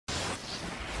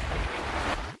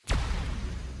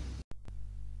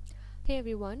Hey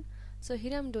everyone, so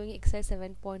here I'm doing exercise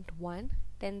 7.1,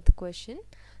 10th question,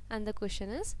 and the question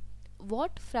is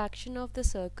what fraction of the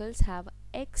circles have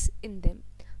x in them?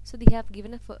 So they have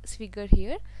given a figure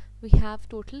here. We have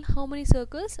total how many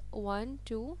circles? 1,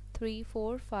 2, 3,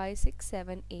 4, 5, 6,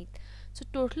 7, 8. So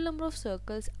total number of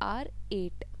circles are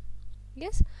 8.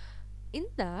 Yes, in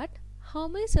that how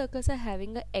many circles are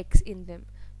having a x in them?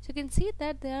 So you can see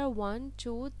that there are 1,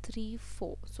 2, 3,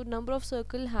 4. So number of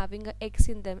circle having a x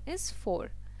in them is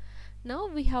 4. Now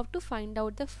we have to find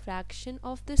out the fraction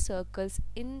of the circles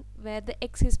in where the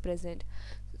x is present.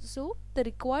 So the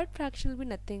required fraction will be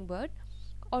nothing but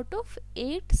out of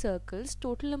 8 circles,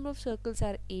 total number of circles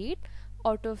are 8.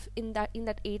 Out of in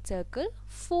that 8 circle,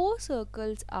 4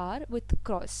 circles are with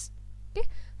cross. Okay,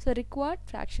 so required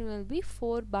fraction will be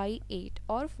 4 by 8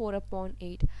 or 4 upon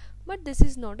 8, but this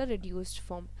is not a reduced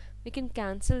form. We can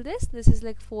cancel this. This is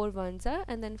like 4 ones are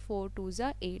and then 4 twos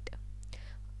are 8.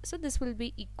 So this will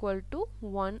be equal to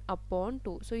 1 upon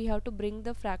 2. So you have to bring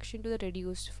the fraction to the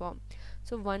reduced form.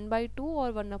 So 1 by 2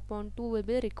 or 1 upon 2 will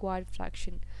be the required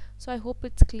fraction. So I hope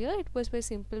it's clear. It was a very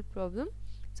simple problem.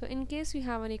 So in case you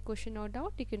have any question or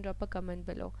doubt, you can drop a comment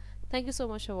below. Thank you so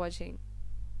much for watching.